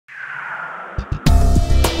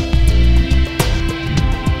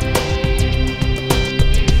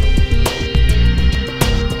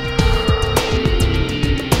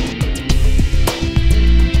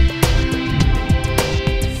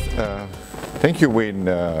Thank you, Wayne,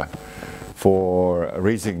 for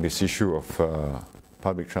raising this issue of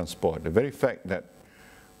public transport. The very fact that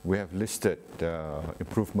we have listed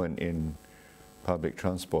improvement in public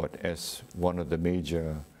transport as one of the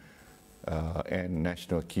major and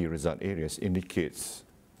national key result areas indicates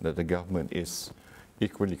that the government is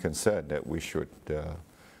equally concerned that we should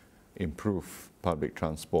improve public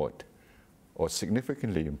transport or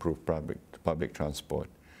significantly improve public transport.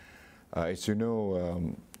 As you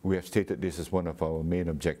know, we have stated this as one of our main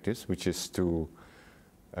objectives, which is to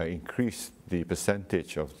increase the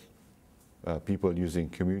percentage of people using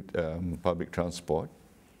public transport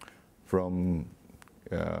from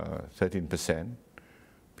 13%,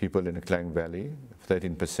 people in the Klang Valley,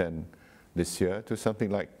 13% this year, to something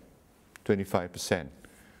like 25%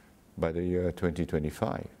 by the year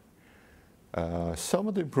 2025. Some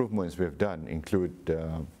of the improvements we have done include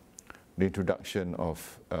the introduction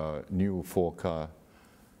of new 4-car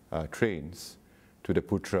trains to the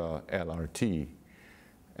Putra LRT,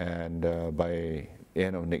 and by the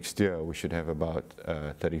end of next year we should have about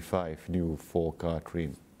 35 new 4-car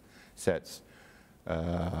train sets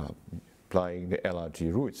plying the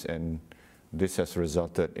LRT routes, and this has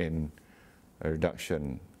resulted in a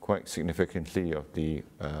reduction quite significantly of the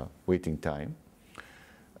waiting time.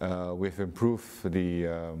 We've improved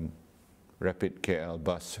the rapid KL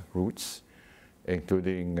bus routes,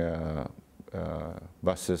 including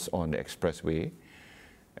buses on the expressway,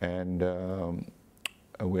 and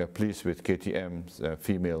we are pleased with KTM's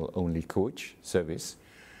female-only coach service.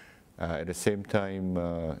 At the same time,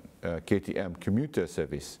 KTM commuter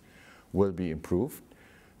service will be improved.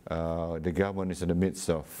 The government is in the midst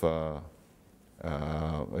of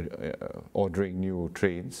ordering new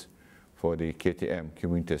trains for the KTM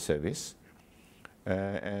commuter service,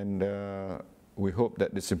 and we hope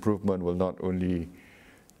that this improvement will not only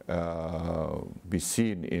be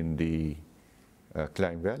seen in the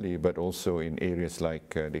Klang Valley, but also in areas like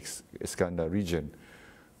the Iskandar region,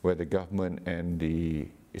 where the government and the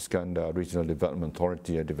Iskandar Regional Development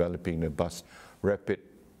Authority are developing the bus rapid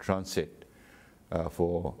transit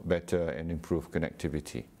for better and improved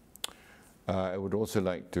connectivity. I would also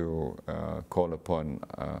like to call upon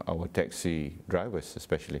our taxi drivers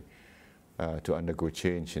especially to undergo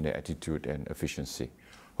change in their attitude and efficiency.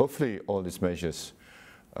 Hopefully all these measures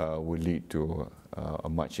will lead to a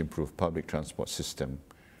much improved public transport system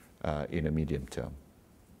in the medium term.